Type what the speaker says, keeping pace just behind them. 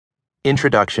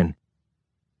Introduction.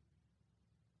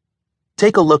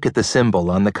 Take a look at the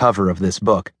symbol on the cover of this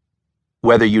book.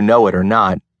 Whether you know it or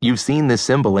not, you've seen this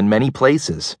symbol in many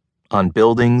places, on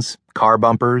buildings, car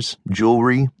bumpers,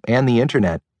 jewelry, and the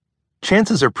internet.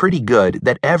 Chances are pretty good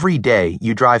that every day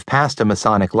you drive past a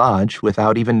Masonic lodge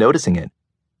without even noticing it.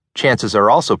 Chances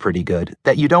are also pretty good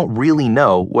that you don't really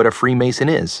know what a Freemason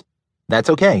is.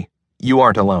 That's okay. You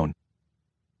aren't alone.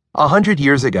 100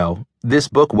 years ago, this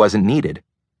book wasn't needed.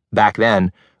 Back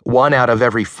then, 1 out of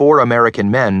every 4 American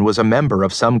men was a member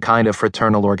of some kind of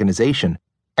fraternal organization,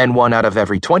 and 1 out of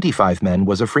every 25 men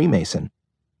was a Freemason.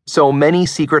 So many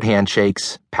secret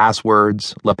handshakes,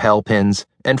 passwords, lapel pins,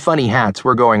 and funny hats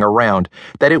were going around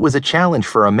that it was a challenge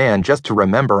for a man just to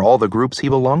remember all the groups he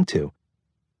belonged to.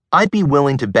 I'd be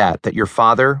willing to bet that your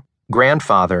father,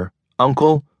 grandfather,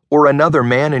 uncle, or another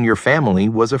man in your family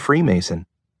was a Freemason.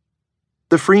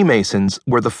 The Freemasons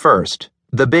were the first,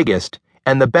 the biggest,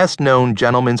 and the best-known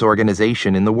gentlemen's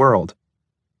organization in the world.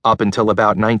 Up until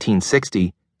about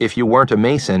 1960, if you weren't a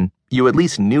Mason, you at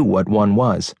least knew what one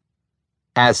was.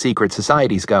 As secret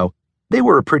societies go, they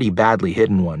were a pretty badly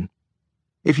hidden one.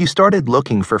 If you started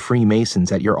looking for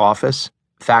Freemasons at your office,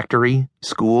 factory,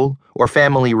 school, or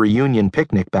family reunion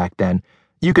picnic back then,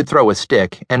 you could throw a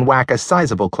stick and whack a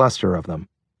sizable cluster of them.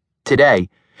 Today,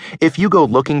 if you go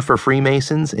looking for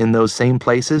Freemasons in those same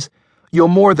places, you'll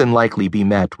more than likely be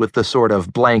met with the sort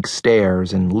of blank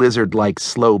stares and lizard-like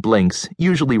slow blinks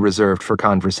usually reserved for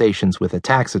conversations with a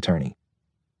tax attorney.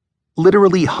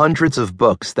 Literally hundreds of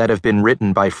books that have been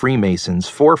written by Freemasons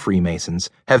for Freemasons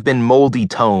have been moldy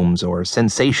tomes or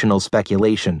sensational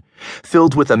speculation,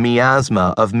 filled with a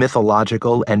miasma of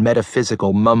mythological and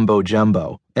metaphysical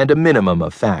mumbo-jumbo and a minimum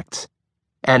of facts.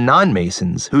 And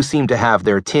non-Masons, who seem to have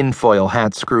their tinfoil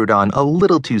hats screwed on a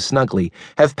little too snugly,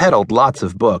 have peddled lots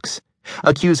of books,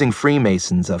 accusing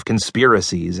Freemasons of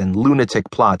conspiracies and lunatic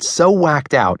plots so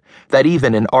whacked out that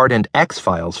even an ardent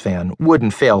X-Files fan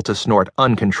wouldn't fail to snort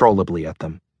uncontrollably at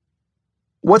them.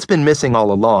 What's been missing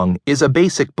all along is a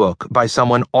basic book by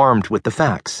someone armed with the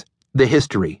facts, the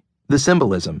history, the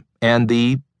symbolism, and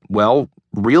the, well,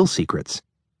 real secrets.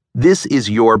 This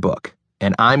is your book,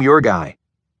 and I'm your guy.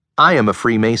 I am a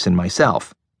Freemason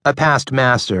myself, a past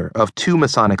master of 2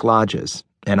 Masonic lodges,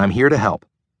 and I'm here to help.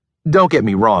 Don't get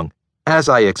me wrong. As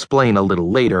I explain a little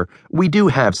later, we do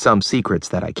have some secrets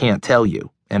that I can't tell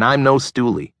you, and I'm no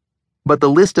stoolie. But the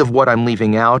list of what I'm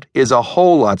leaving out is a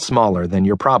whole lot smaller than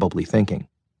you're probably thinking.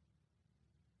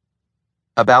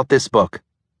 About this book.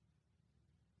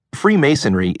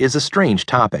 Freemasonry is a strange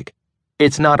topic.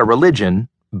 It's not a religion,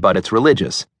 but it's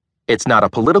religious. It's not a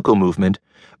political movement,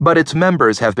 but its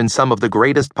members have been some of the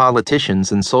greatest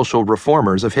politicians and social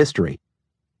reformers of history.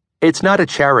 It's not a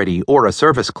charity or a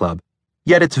service club,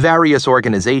 yet its various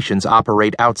organizations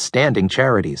operate outstanding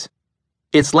charities.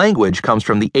 Its language comes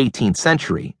from the 18th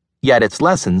century, yet its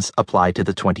lessons apply to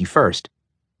the 21st.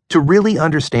 To really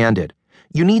understand it,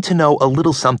 you need to know a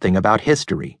little something about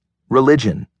history,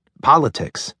 religion,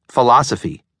 politics,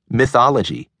 philosophy,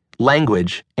 mythology,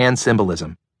 language, and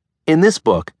symbolism. In this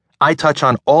book, I touch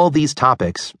on all these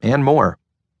topics and more.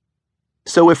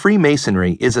 So if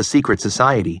Freemasonry is a secret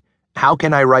society, how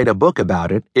can I write a book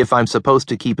about it if I'm supposed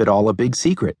to keep it all a big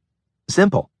secret?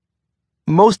 Simple.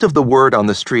 Most of the word on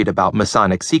the street about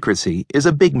Masonic secrecy is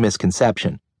a big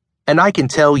misconception, and I can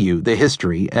tell you the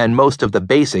history and most of the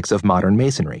basics of modern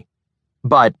Masonry.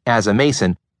 But, as a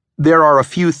Mason, there are a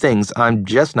few things I'm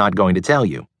just not going to tell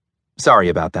you. Sorry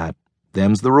about that.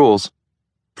 Them's the rules.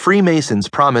 Freemasons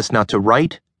promise not to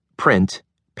write, print,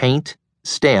 paint,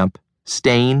 stamp,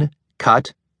 stain,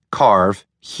 cut, carve,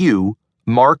 hew,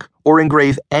 mark, or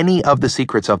engrave any of the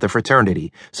secrets of the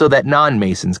fraternity so that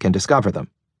non-Masons can discover them.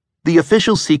 The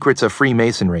official secrets of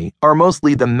Freemasonry are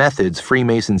mostly the methods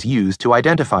Freemasons use to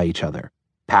identify each other,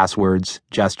 passwords,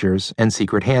 gestures, and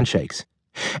secret handshakes,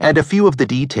 and a few of the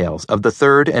details of the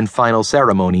 3rd and final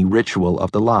ceremony ritual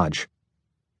of the lodge.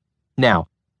 Now,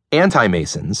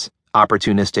 anti-Masons,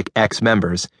 opportunistic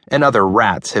ex-members, and other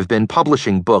rats have been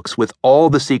publishing books with all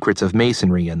the secrets of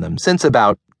Masonry in them since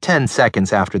about 10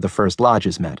 seconds after the first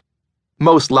lodges met.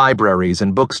 Most libraries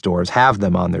and bookstores have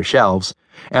them on their shelves,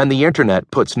 and the internet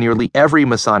puts nearly every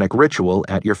Masonic ritual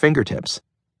at your fingertips.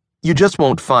 You just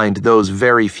won't find those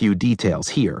very few details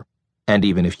here, and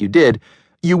even if you did,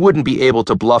 you wouldn't be able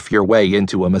to bluff your way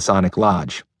into a Masonic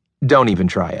lodge. Don't even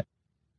try it.